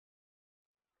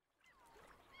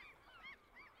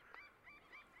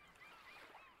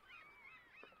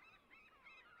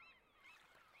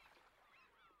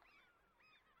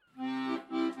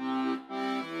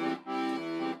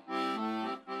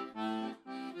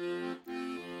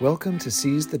Welcome to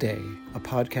Seize the Day, a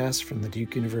podcast from the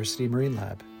Duke University Marine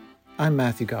Lab. I'm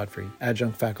Matthew Godfrey,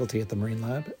 adjunct faculty at the Marine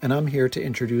Lab, and I'm here to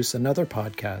introduce another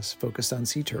podcast focused on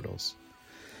sea turtles.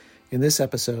 In this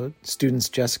episode, students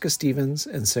Jessica Stevens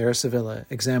and Sarah Sevilla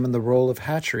examine the role of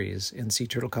hatcheries in sea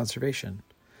turtle conservation.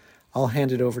 I'll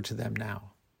hand it over to them now.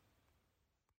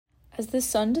 As the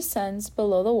sun descends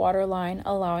below the waterline,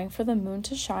 allowing for the moon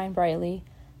to shine brightly,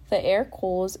 the air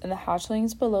cools and the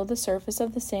hatchlings below the surface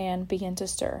of the sand begin to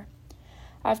stir.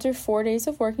 After 4 days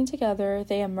of working together,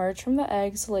 they emerge from the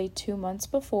eggs laid 2 months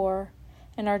before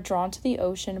and are drawn to the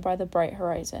ocean by the bright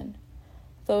horizon.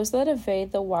 Those that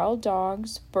evade the wild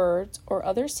dogs, birds, or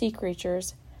other sea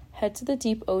creatures head to the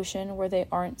deep ocean where they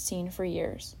aren't seen for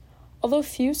years. Although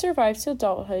few survive to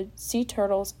adulthood, sea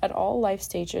turtles at all life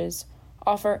stages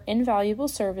offer invaluable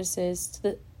services to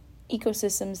the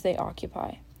ecosystems they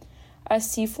occupy. As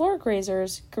seafloor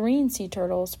grazers, green sea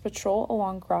turtles patrol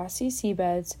along grassy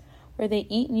seabeds where they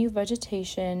eat new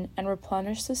vegetation and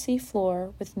replenish the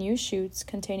seafloor with new shoots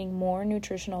containing more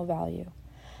nutritional value.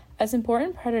 As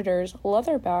important predators,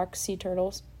 leatherback sea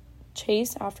turtles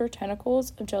chase after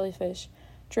tentacles of jellyfish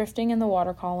drifting in the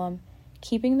water column,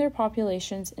 keeping their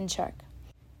populations in check.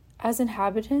 As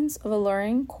inhabitants of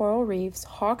alluring coral reefs,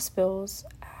 hawksbills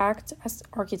act as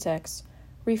architects,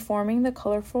 reforming the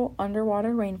colorful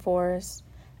underwater rainforests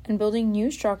and building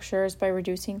new structures by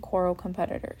reducing coral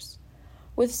competitors.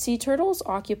 With sea turtles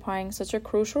occupying such a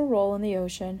crucial role in the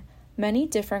ocean, many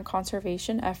different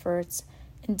conservation efforts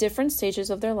in different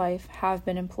stages of their life have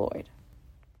been employed.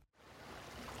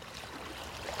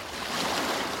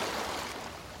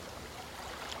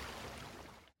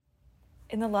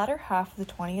 In the latter half of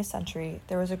the 20th century,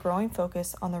 there was a growing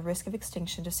focus on the risk of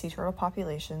extinction to sea turtle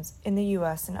populations in the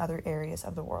U.S. and other areas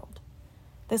of the world.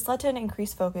 This led to an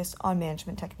increased focus on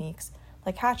management techniques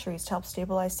like hatcheries to help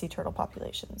stabilize sea turtle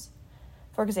populations.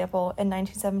 For example, in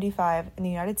 1975, in the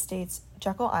United States,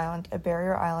 Jekyll Island, a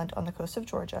barrier island on the coast of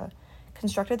Georgia,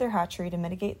 constructed their hatchery to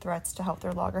mitigate threats to help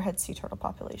their loggerhead sea turtle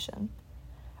population.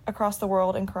 Across the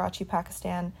world, in Karachi,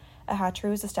 Pakistan, a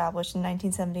hatchery was established in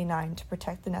 1979 to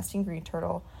protect the nesting green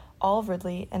turtle, olive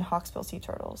ridley, and hawksbill sea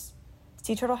turtles.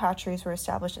 Sea turtle hatcheries were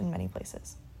established in many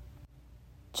places.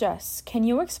 Jess, can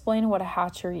you explain what a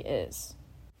hatchery is?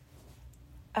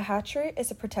 A hatchery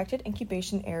is a protected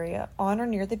incubation area on or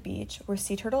near the beach where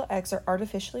sea turtle eggs are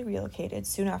artificially relocated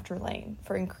soon after laying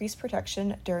for increased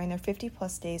protection during their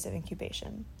 50-plus days of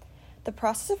incubation. The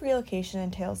process of relocation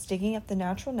entails digging up the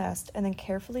natural nest and then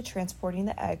carefully transporting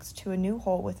the eggs to a new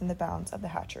hole within the bounds of the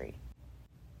hatchery.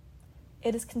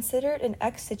 It is considered an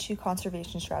ex situ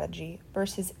conservation strategy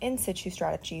versus in situ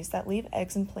strategies that leave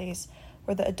eggs in place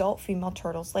where the adult female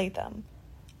turtles laid them,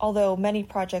 although many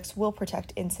projects will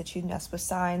protect in situ nests with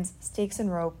signs, stakes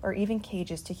and rope, or even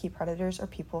cages to keep predators or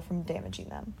people from damaging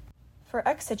them. For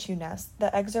ex situ nests,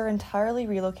 the eggs are entirely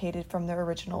relocated from their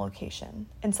original location.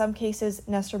 In some cases,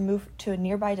 nests are moved to a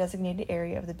nearby designated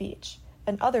area of the beach.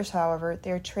 In others, however,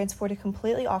 they are transported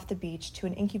completely off the beach to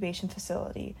an incubation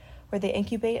facility where they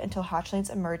incubate until hatchlings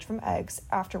emerge from eggs,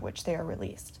 after which they are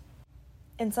released.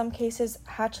 In some cases,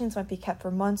 hatchlings might be kept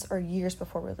for months or years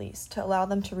before release to allow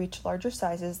them to reach larger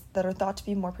sizes that are thought to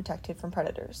be more protected from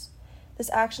predators. This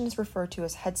action is referred to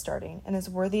as head starting and is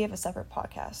worthy of a separate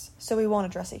podcast, so we won't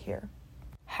address it here.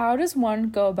 How does one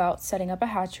go about setting up a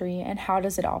hatchery, and how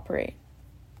does it operate?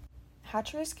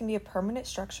 Hatcheries can be a permanent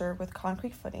structure with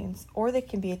concrete footings, or they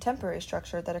can be a temporary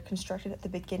structure that are constructed at the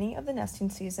beginning of the nesting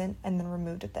season and then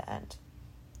removed at the end.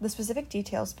 The specific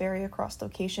details vary across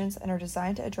locations and are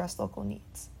designed to address local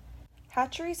needs.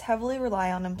 Hatcheries heavily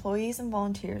rely on employees and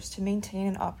volunteers to maintain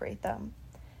and operate them.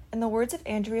 In the words of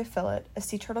Andrea Phillott, a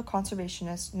sea turtle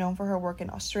conservationist known for her work in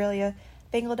Australia,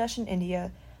 Bangladesh, and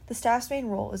India, the staff's main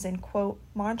role is in, quote,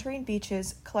 monitoring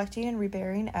beaches, collecting and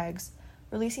reburying eggs,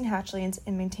 releasing hatchlings,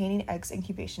 and maintaining eggs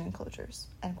incubation enclosures,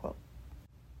 end quote.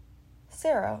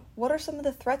 Sarah, what are some of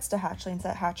the threats to hatchlings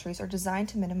that hatcheries are designed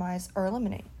to minimize or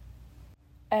eliminate?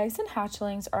 Eggs and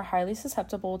hatchlings are highly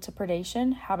susceptible to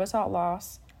predation, habitat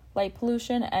loss, light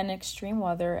pollution, and extreme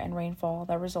weather and rainfall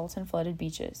that results in flooded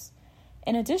beaches.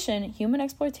 In addition, human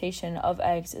exploitation of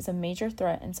eggs is a major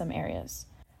threat in some areas.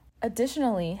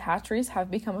 Additionally, hatcheries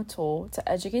have become a tool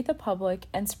to educate the public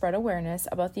and spread awareness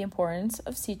about the importance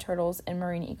of sea turtles in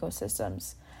marine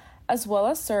ecosystems, as well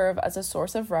as serve as a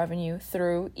source of revenue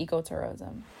through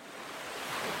ecotourism.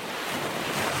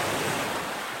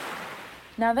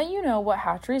 Now that you know what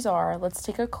hatcheries are, let's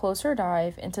take a closer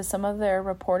dive into some of their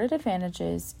reported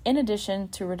advantages in addition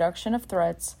to reduction of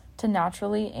threats to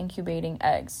naturally incubating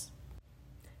eggs.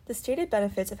 The stated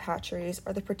benefits of hatcheries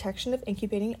are the protection of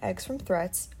incubating eggs from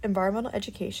threats, environmental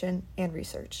education, and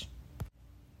research.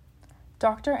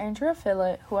 Dr. Andrea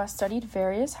Fillett, who has studied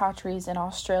various hatcheries in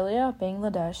Australia,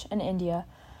 Bangladesh, and India,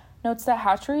 notes that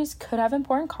hatcheries could have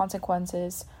important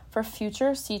consequences for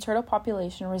future sea turtle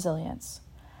population resilience.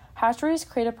 Hatcheries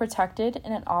create a protected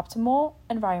and an optimal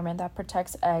environment that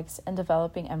protects eggs and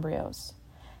developing embryos.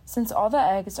 Since all the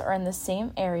eggs are in the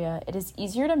same area, it is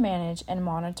easier to manage and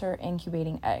monitor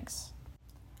incubating eggs.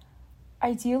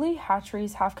 Ideally,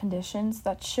 hatcheries have conditions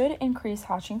that should increase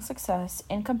hatching success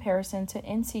in comparison to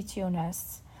in situ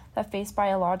nests that face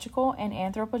biological and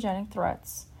anthropogenic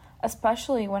threats,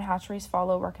 especially when hatcheries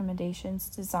follow recommendations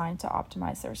designed to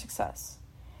optimize their success.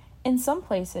 In some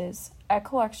places, egg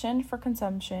collection for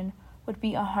consumption would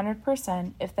be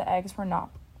 100% if the eggs were not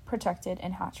protected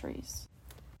in hatcheries.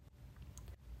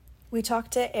 We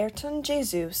talked to Airton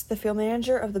Jesus, the field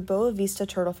manager of the Boa Vista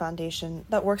Turtle Foundation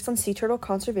that works on sea turtle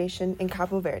conservation in Cape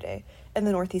Verde in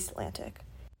the Northeast Atlantic.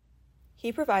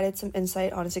 He provided some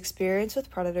insight on his experience with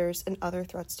predators and other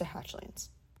threats to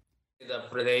hatchlings. The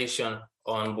predation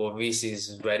on Boa Vista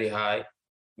is very high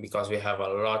because we have a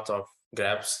lot of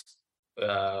crabs.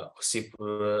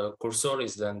 Cursor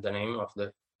is the name of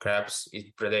the crabs.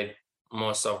 It predates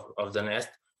most of the nest.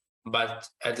 But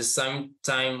at the same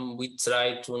time, we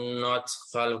try to not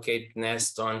allocate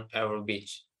nests on every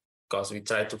beach because we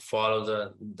try to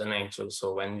follow the nature.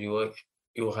 So when you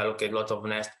allocate a lot of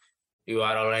nests, you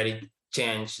are already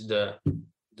change the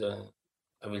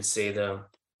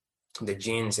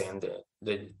genes and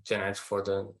the genetics for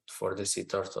the sea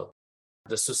turtle.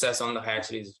 The success on the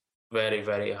hatchery is very,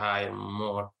 very high,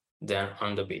 more than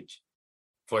on the beach.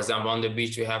 For example, on the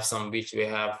beach, we have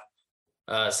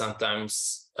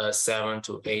sometimes 7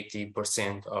 to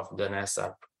 80% of the nests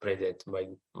are predated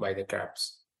by the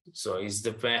crabs. So it's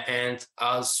and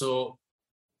also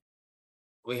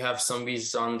we have some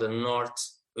beaches on the north.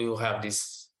 You have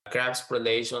this crabs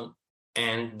predation,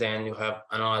 and then you have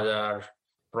another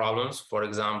problems. For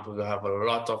example, you have a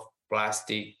lot of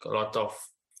plastic, a lot of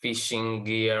fishing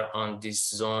gear on this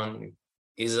zone.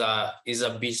 Is a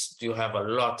beach. You have a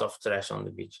lot of trash on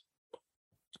the beach.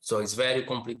 So it's very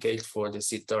complicated for the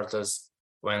sea turtles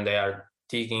when they are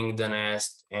digging the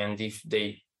nest, and if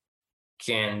they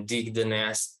can dig the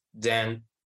nest, then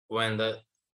when the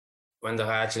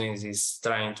hatchlings is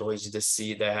trying to reach the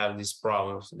sea, they have these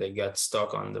problems. They get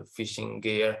stuck on the fishing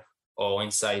gear or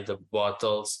inside the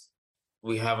bottles.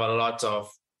 We have a lot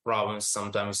of problems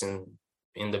sometimes in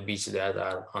the beach that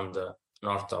are on the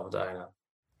north of the island.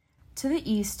 To the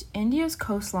east, India's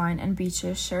coastline and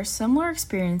beaches share similar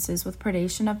experiences with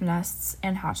predation of nests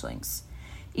and hatchlings.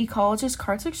 Ecologist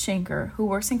Kartik Shanker, who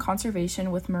works in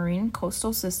conservation with marine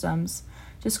coastal systems,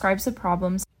 describes the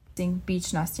problems facing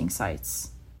beach nesting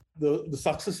sites. The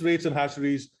success rates in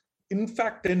hatcheries, in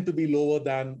fact, tend to be lower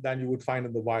than you would find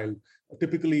in the wild.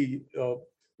 Typically,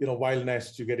 wild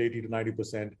nests, you get 80 to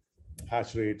 90%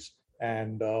 hatch rates.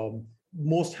 And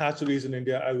most hatcheries in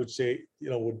India, I would say,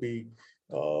 would be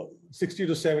 60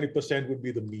 to 70% would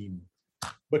be the mean.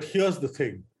 But here's the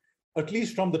thing. At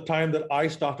least from the time that I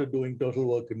started doing turtle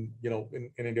work in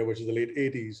India, which is the late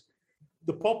 80s,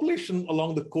 the population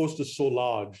along the coast is so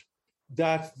large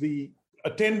that the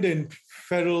attendant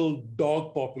feral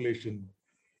dog population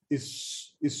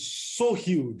is so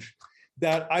huge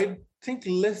that I think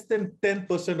less than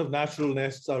 10% of natural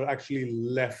nests are actually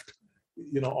left,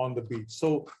 on the beach.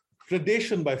 So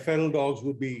predation by feral dogs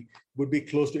would be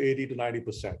close to 80 to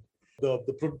 90%. The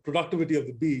productivity of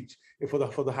the beach for the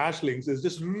hatchlings is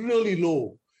just really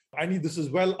low. This is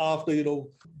well after the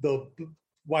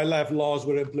wildlife laws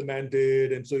were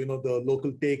implemented, and so the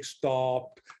local take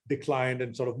stopped, declined,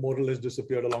 and sort of more or less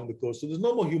disappeared along the coast. So there's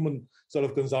no more human sort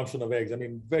of consumption of eggs.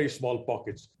 Very small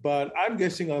pockets. But I'm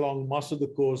guessing along most of the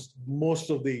coast,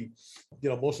 most of the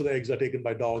eggs are taken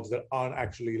by dogs that aren't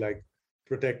actually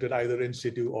protected either in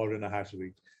situ or in a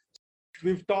hatchery.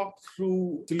 We've talked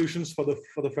through solutions for the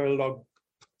feral dog,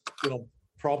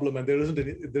 problem, and there isn't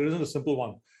a simple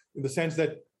one, in the sense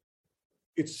that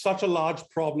it's such a large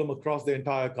problem across the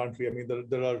entire country.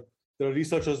 There are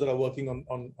researchers that are working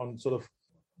on sort of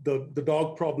the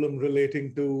dog problem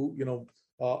relating to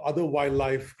other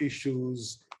wildlife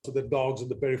issues. So the dogs in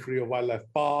the periphery of wildlife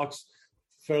parks,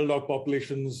 feral dog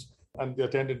populations, and the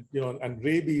attendant, and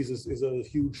rabies is a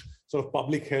huge sort of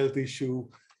public health issue.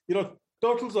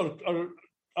 Turtles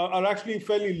are actually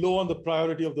fairly low on the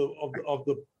priority of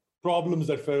the problems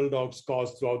that feral dogs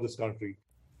cause throughout this country.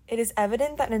 It is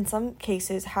evident that in some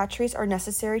cases, hatcheries are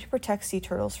necessary to protect sea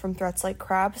turtles from threats like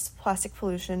crabs, plastic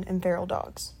pollution, and feral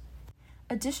dogs.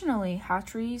 Additionally,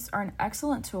 hatcheries are an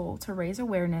excellent tool to raise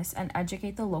awareness and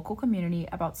educate the local community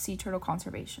about sea turtle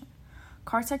conservation.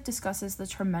 Kartik discusses the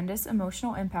tremendous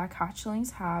emotional impact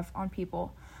hatchlings have on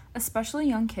people, especially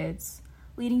young kids,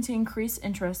 leading to increased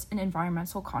interest in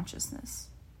environmental consciousness.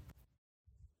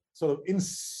 Sort of in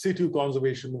situ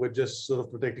conservation, we're just sort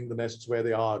of protecting the nests where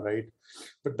they are, right?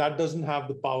 But that doesn't have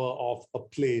the power of a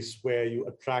place where you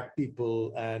attract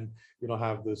people and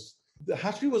have this. The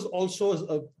hatchery was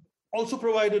also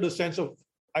provided a sense of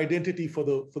identity for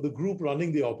the group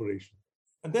running the operation.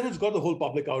 And then it's got the whole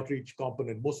public outreach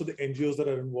component. Most of the NGOs that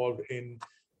are involved in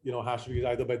hatcheries,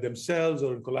 either by themselves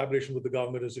or in collaboration with the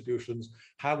government institutions,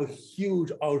 have a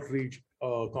huge outreach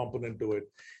component to it.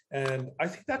 And I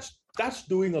think that's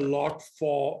doing a lot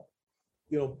for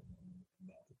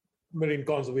marine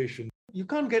conservation. You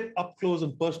can't get up close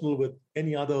and personal with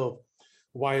any other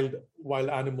wild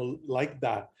animal like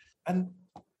that. And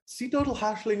sea turtle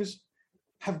hatchlings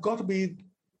have got to be,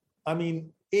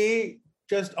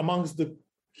 just amongst the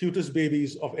cutest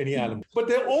babies of any animal. But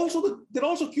they're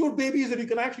also cute babies that you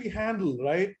can actually handle,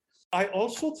 right? I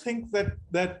also think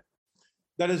that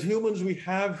as humans, we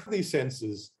have these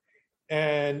senses.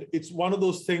 And it's one of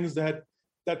those things that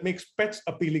makes pets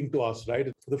appealing to us,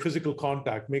 right? The physical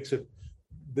contact makes it,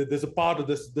 there's a part of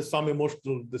this, there's some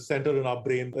emotional, the center in our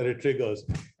brain that it triggers.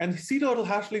 And sea turtle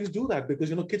hatchlings do that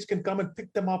because, kids can come and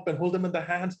pick them up and hold them in their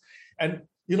hands. And,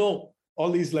 all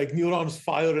these like neurons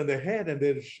fire in their head and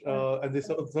they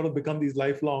sort of become these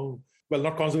lifelong, well,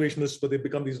 not conservationists, but they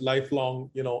become these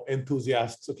lifelong,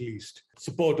 enthusiasts, at least,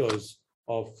 supporters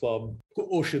of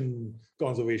ocean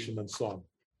conservation and so on.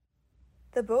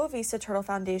 The Boa Vista Turtle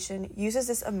Foundation uses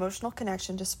this emotional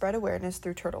connection to spread awareness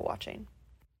through turtle watching.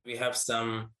 We have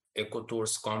some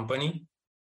ecotours company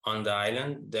on the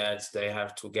island that they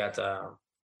have to get a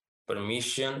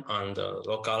permission on the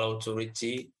local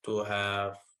authority to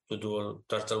do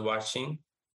turtle watching.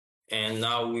 And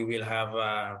now we will have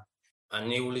a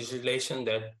new legislation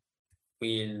that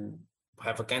will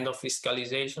have a kind of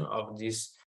fiscalization of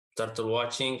this turtle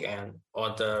watching and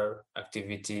other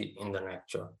activity in the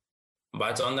nature.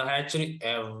 But on the hatchery,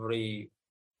 I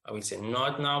will say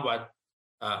not now, but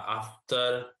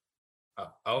after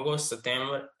August,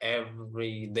 September,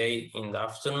 every day in the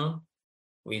afternoon,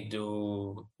 we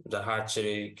do the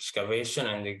hatchery excavation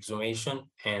and exhumation,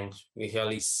 and we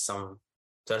release some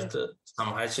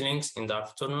hatchlings in the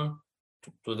afternoon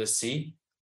to the sea.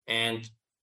 And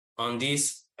on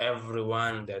this,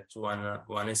 everyone that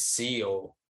wanna see,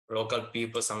 or local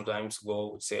people sometimes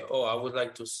go say, "Oh, I would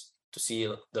like to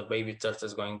see the baby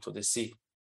turtles going to the sea."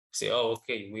 Say, "Oh,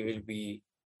 okay, we will be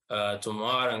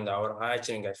tomorrow in our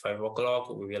hatching at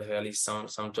 5:00. We will release some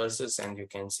turtles and you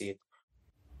can see it."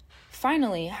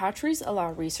 Finally, hatcheries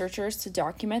allow researchers to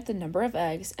document the number of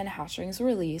eggs and hatchlings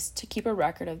released to keep a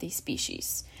record of these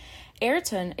species.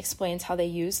 Airton explains how they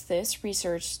use this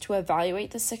research to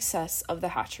evaluate the success of the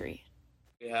hatchery.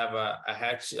 We have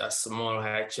a small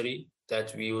hatchery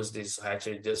that we use this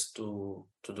hatchery just to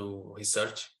do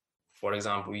research. For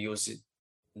example, we use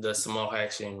the small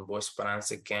hatchery in Boa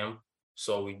Esperança camp.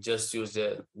 So we just use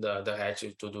the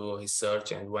hatchery to do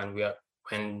research, and when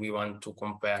we want to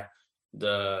compare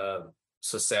the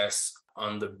success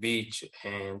on the beach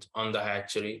and on the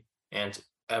hatchery, and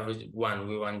everyone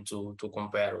we want to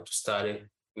compare or to study,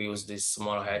 we use this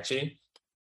small hatchery.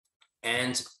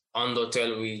 And on the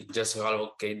hotel, we just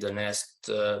allocate the nest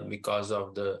because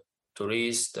of the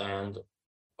tourists and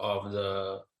of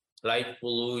the light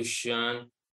pollution.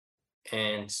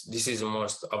 And this is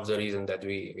most of the reason that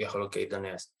we allocate the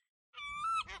nest.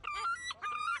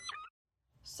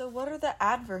 So what are the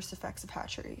adverse effects of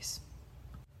hatcheries?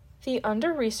 The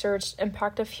under-researched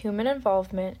impact of human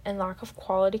involvement and lack of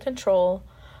quality control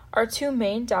are two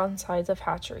main downsides of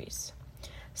hatcheries.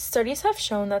 Studies have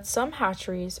shown that some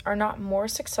hatcheries are not more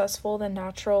successful than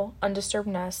natural, undisturbed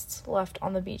nests left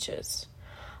on the beaches.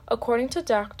 According to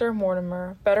Dr.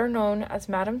 Mortimer, better known as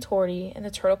Madame Torty in the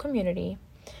turtle community,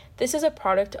 this is a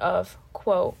product of,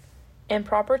 quote,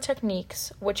 improper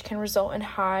techniques which can result in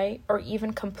high or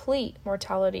even complete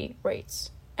mortality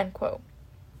rates, end quote.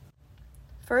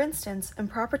 For instance,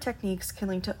 improper techniques can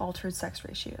lead to altered sex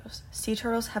ratios. Sea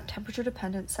turtles have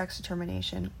temperature-dependent sex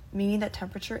determination, meaning that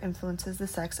temperature influences the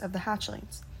sex of the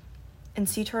hatchlings. In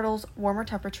sea turtles, warmer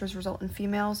temperatures result in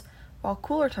females, while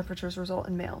cooler temperatures result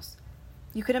in males.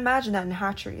 You can imagine that in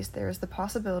hatcheries, there is the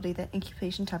possibility that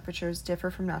incubation temperatures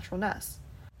differ from natural nests.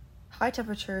 High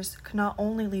temperatures could not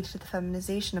only lead to the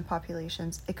feminization of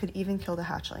populations, it could even kill the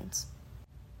hatchlings.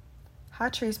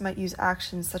 Hatcheries might use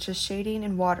actions such as shading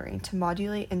and watering to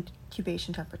modulate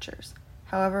incubation temperatures.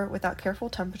 However, without careful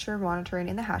temperature monitoring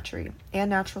in the hatchery and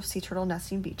natural sea turtle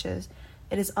nesting beaches,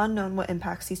 it is unknown what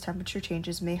impacts these temperature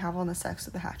changes may have on the sex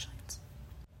of the hatchlings.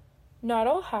 Not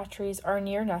all hatcheries are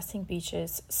near nesting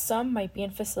beaches. Some might be in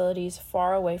facilities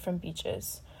far away from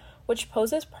beaches, which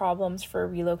poses problems for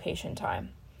relocation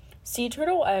time. Sea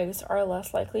turtle eggs are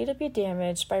less likely to be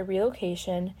damaged by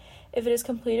relocation if it is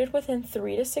completed within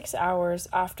 3 to 6 hours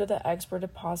after the eggs were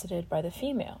deposited by the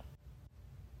female.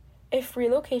 If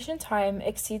relocation time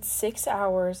exceeds 6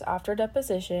 hours after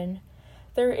deposition,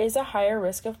 there is a higher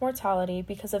risk of mortality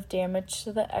because of damage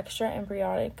to the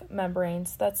extraembryonic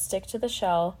membranes that stick to the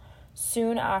shell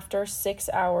soon after 6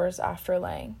 hours after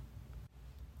laying.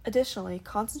 Additionally,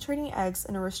 concentrating eggs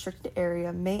in a restricted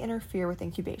area may interfere with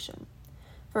incubation.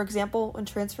 For example, when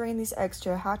transferring these eggs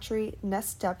to a hatchery,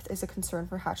 nest depth is a concern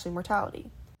for hatchling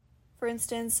mortality. For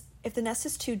instance, if the nest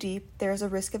is too deep, there is a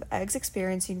risk of eggs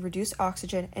experiencing reduced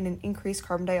oxygen and an increased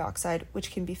carbon dioxide,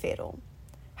 which can be fatal.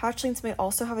 Hatchlings may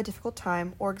also have a difficult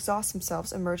time or exhaust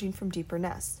themselves emerging from deeper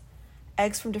nests.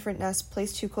 Eggs from different nests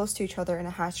placed too close to each other in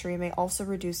a hatchery may also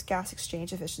reduce gas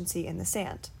exchange efficiency in the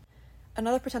sand.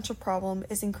 Another potential problem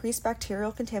is increased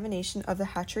bacterial contamination of the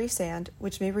hatchery sand,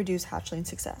 which may reduce hatchling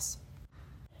success.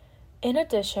 In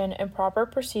addition, improper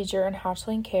procedure in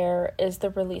hatchling care is the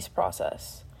release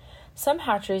process. Some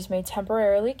hatcheries may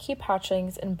temporarily keep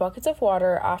hatchlings in buckets of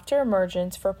water after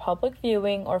emergence for public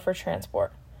viewing or for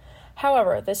transport.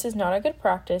 However, this is not a good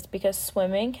practice because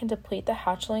swimming can deplete the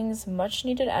hatchling's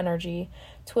much-needed energy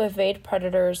to evade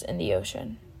predators in the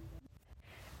ocean.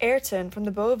 Airton from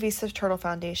the Boa Vista Turtle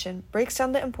Foundation breaks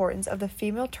down the importance of the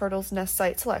female turtle's nest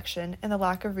site selection and the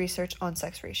lack of research on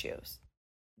sex ratios.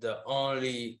 The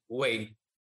only way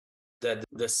that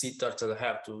the sea turtle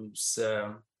have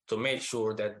to make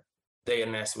sure that their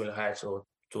nest will hatch or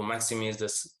to maximize the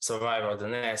survival of the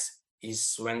nest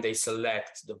is when they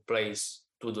select the place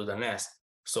to do the nest.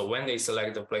 So when they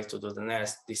select the place to do the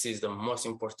nest, this is the most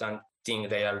important thing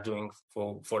they are doing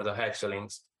for the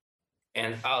hatchlings.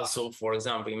 And also, for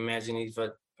example, imagine if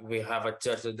we have a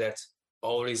turtle that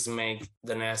always make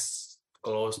the nest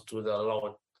close to the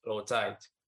low tide.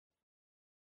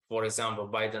 For example,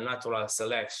 by the natural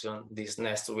selection, this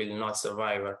nest will not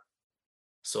survive.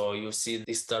 So you see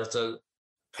this turtle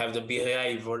have the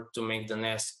behavior to make the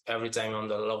nest every time on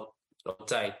the low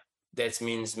tide. That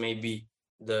means maybe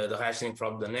the hatchling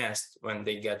from the nest, when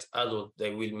they get adult, they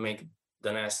will make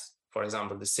the nest, for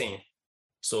example, the same.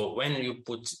 So when you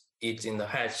put it in the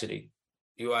hatchery,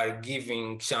 you are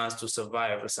giving chance to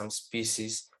survive some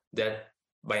species that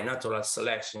by natural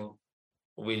selection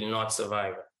will not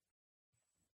survive.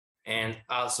 And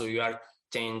also you are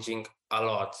changing a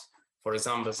lot. For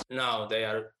example, now they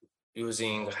are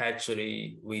using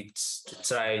hatchery weights to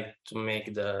try to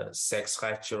make the sex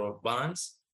ratio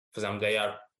balance. For example, they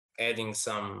are adding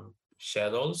some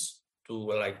shadows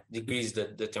to decrease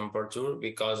the temperature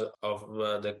because of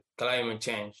the climate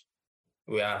change.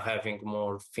 We are having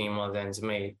more female than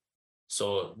male.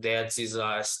 So that is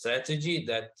a strategy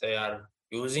that they are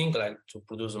using to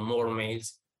produce more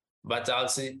males, but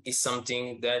also is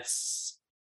something that's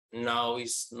now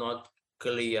is not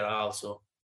clear also,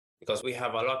 because we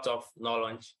have a lot of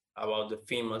knowledge about the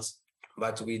females,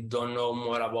 but we don't know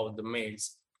more about the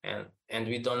males, and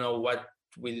we don't know what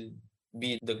will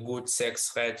be the good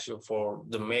sex ratio for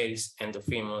the males and the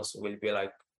females will be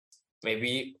like.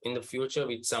 Maybe in the future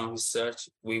with some research,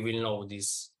 we will know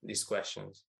these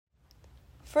questions.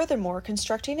 Furthermore,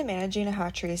 constructing and managing a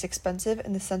hatchery is expensive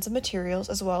in the sense of materials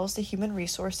as well as the human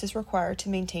resources required to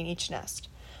maintain each nest.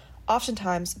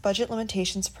 Oftentimes, budget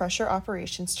limitations pressure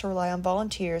operations to rely on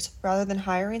volunteers rather than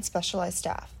hiring specialized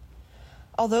staff.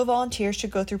 Although volunteers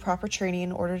should go through proper training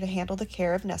in order to handle the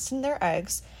care of nests and their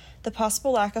eggs, the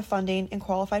possible lack of funding and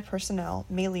qualified personnel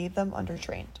may leave them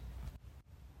undertrained.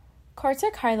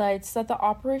 Kartik highlights that the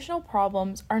operational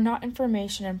problems are not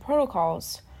information and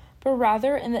protocols, but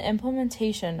rather in the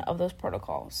implementation of those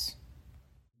protocols.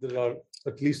 There are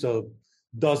at least a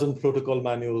dozen protocol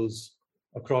manuals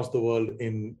across the world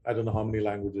in I don't know how many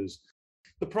languages.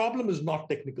 The problem is not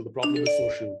technical, the problem is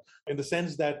social, in the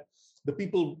sense that the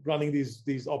people running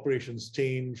these operations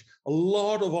change. A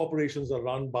lot of operations are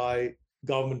run by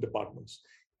government departments.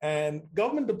 And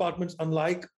government departments,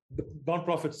 unlike the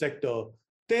nonprofit sector,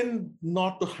 tend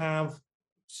not to have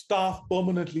staff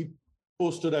permanently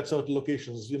posted at certain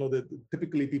locations.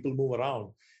 Typically people move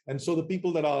around. And so the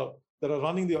people that are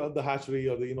running the hatchery,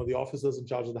 or the officers in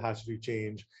charge of the hatchery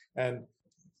change. And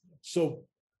so,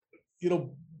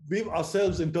 we've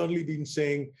ourselves internally been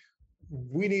saying,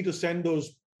 we need to send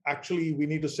those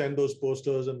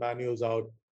posters and manuals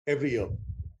out every year.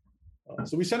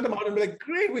 So we send them out and we're like,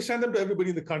 great, we send them to everybody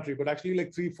in the country. But actually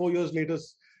 3-4 years later,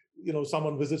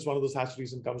 someone visits one of those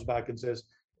hatcheries and comes back and says,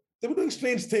 they were doing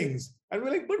strange things. And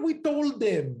we're like, but we told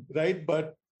them, right?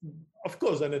 But of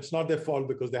course, and it's not their fault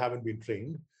because they haven't been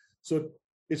trained. So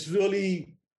it's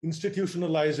really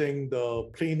institutionalizing the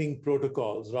training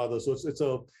protocols rather. So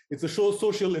it's a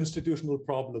social institutional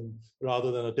problem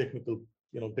rather than a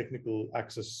technical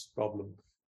access problem.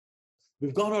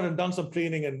 We've gone out and done some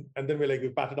training, and then we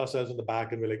patted ourselves on the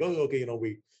back and we're like, oh, okay,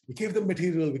 we gave them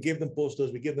material, we gave them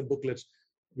posters, we gave them booklets,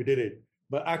 we did it.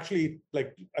 But actually,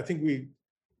 I think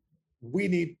we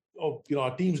need,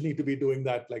 our teams need to be doing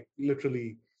that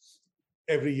literally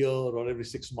every year or every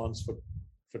 6 months for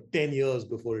 10 years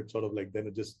before it then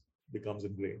it just becomes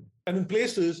ingrained. And in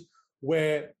places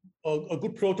where a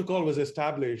good protocol was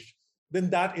established, then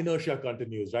that inertia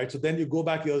continues, right? So then you go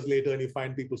back years later and you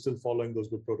find people still following those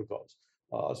good protocols.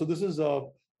 So this is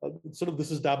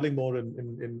this is dabbling more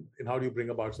in how do you bring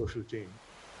about social change.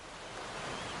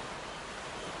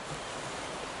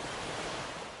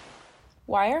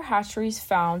 Why are hatcheries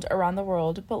found around the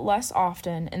world but less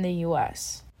often in the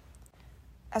U.S.?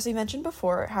 As we mentioned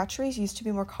before, hatcheries used to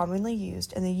be more commonly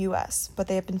used in the U.S., but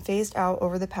they have been phased out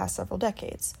over the past several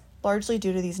decades, largely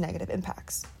due to these negative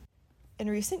impacts. In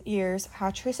recent years,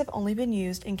 hatcheries have only been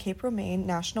used in Cape Romaine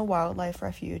National Wildlife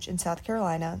Refuge in South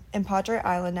Carolina and Padre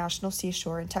Island National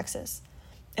Seashore in Texas.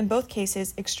 In both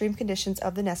cases, extreme conditions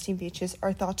of the nesting beaches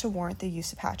are thought to warrant the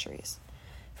use of hatcheries.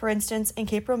 For instance, in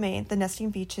Cape Romaine, the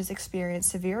nesting beaches experienced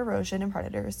severe erosion and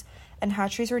predators, and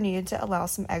hatcheries were needed to allow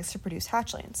some eggs to produce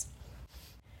hatchlings.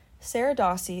 Sarah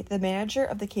Dossie, the manager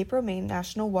of the Cape Romaine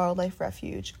National Wildlife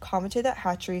Refuge, commented that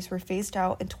hatcheries were phased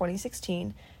out in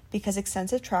 2016 because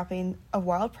extensive trapping of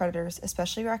wild predators,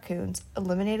 especially raccoons,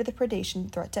 eliminated the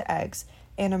predation threat to eggs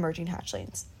and emerging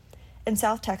hatchlings. In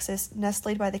South Texas, nests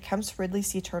laid by the Kemp's Ridley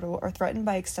sea turtle are threatened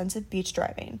by extensive beach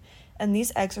driving, and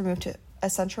these eggs are moved to a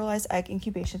centralized egg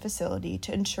incubation facility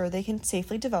to ensure they can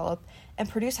safely develop and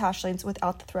produce hatchlings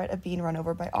without the threat of being run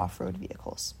over by off-road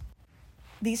vehicles.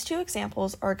 These two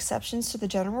examples are exceptions to the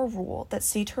general rule that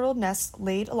sea turtle nests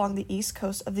laid along the east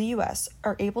coast of the U.S.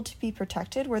 are able to be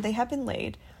protected where they have been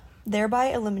laid, thereby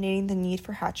eliminating the need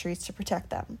for hatcheries to protect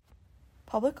them.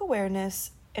 Public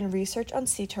awareness and research on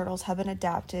sea turtles have been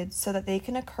adapted so that they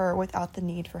can occur without the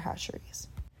need for hatcheries.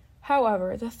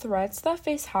 However, the threats that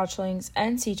face hatchlings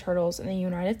and sea turtles in the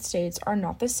United States are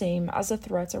not the same as the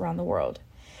threats around the world.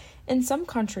 In some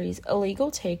countries,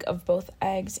 illegal take of both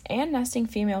eggs and nesting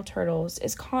female turtles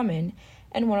is common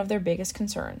and one of their biggest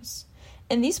concerns.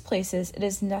 In these places, it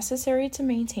is necessary to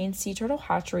maintain sea turtle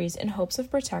hatcheries in hopes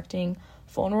of protecting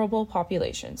vulnerable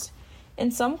populations.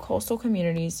 In some coastal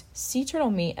communities, sea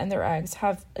turtle meat and their eggs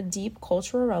have a deep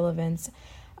cultural relevance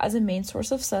as a main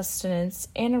source of sustenance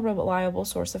and a reliable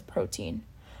source of protein.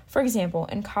 For example,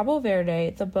 in Cabo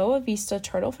Verde, the Boa Vista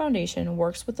Turtle Foundation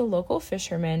works with the local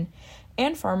fishermen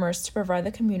and farmers to provide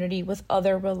the community with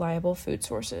other reliable food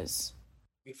sources.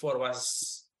 Before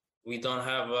we don't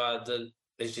have the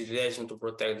legislation to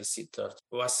protect the sea turtle.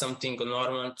 It was something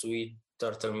normal to eat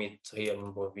turtle meat here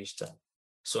in Boa Vista.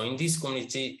 So in this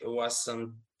community, it was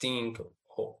something,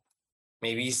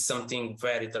 maybe something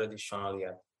very traditional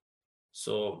yet.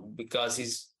 So because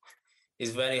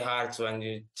it's very hard when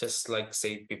you just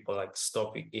say people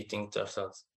stop eating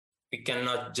turtles. We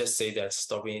cannot just say that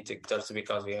stop eating turtles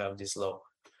because we have this law.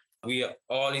 We are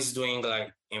always doing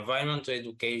environmental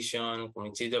education,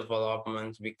 community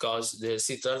development, because the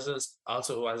sea turtles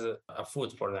also was a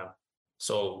food for them.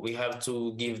 So we have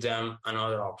to give them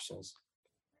another options.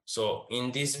 So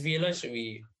in this village,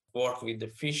 we work with the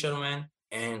fishermen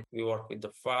and we work with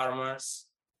the farmers.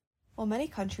 While many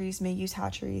countries may use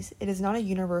hatcheries, it is not a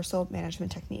universal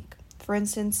management technique. For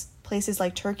instance, places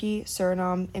like Turkey,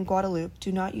 Suriname, and Guadeloupe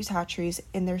do not use hatcheries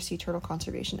in their sea turtle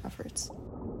conservation efforts.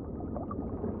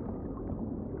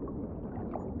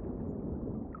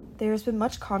 There has been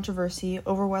much controversy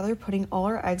over whether putting all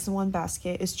our eggs in one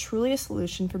basket is truly a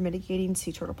solution for mitigating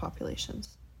sea turtle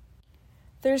populations.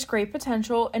 There's great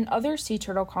potential in other sea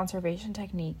turtle conservation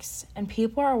techniques, and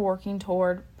people are working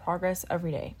toward progress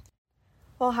every day.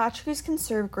 While hatcheries can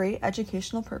serve great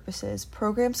educational purposes,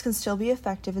 programs can still be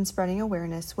effective in spreading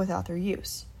awareness without their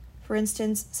use. For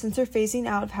instance, since their phasing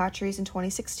out of hatcheries in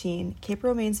 2016, Cape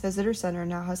Romaine's Visitor Center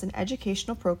now has an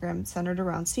educational program centered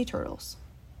around sea turtles.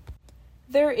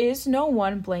 There is no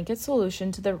one blanket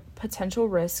solution to the potential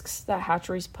risks that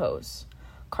hatcheries pose.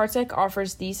 Kartik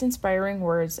offers these inspiring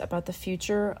words about the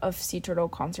future of sea turtle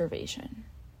conservation.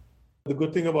 The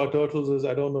good thing about turtles is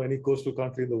I don't know any coastal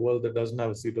country in the world that doesn't have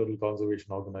a sea turtle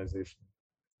conservation organization.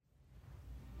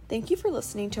 Thank you for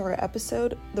listening to our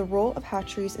episode, The Role of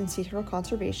Hatcheries in Sea Turtle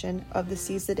Conservation of the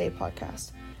Seize the Day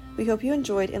podcast. We hope you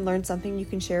enjoyed and learned something you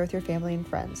can share with your family and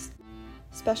friends.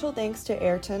 Special thanks to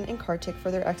Airton and Kartik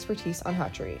for their expertise on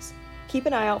hatcheries. Keep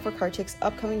an eye out for Kartik's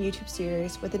upcoming YouTube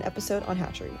series with an episode on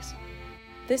hatcheries.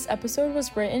 This episode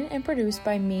was written and produced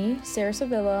by me, Sarah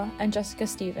Sevilla, and Jessica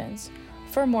Stevens.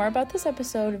 For more about this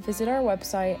episode, visit our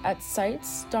website at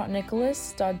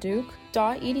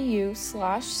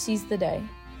sites.nicholas.duke.edu/seizetheday.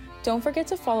 Don't forget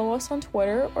to follow us on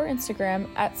Twitter or Instagram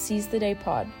at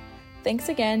seizethedaypod. Thanks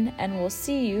again, and we'll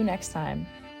see you next time.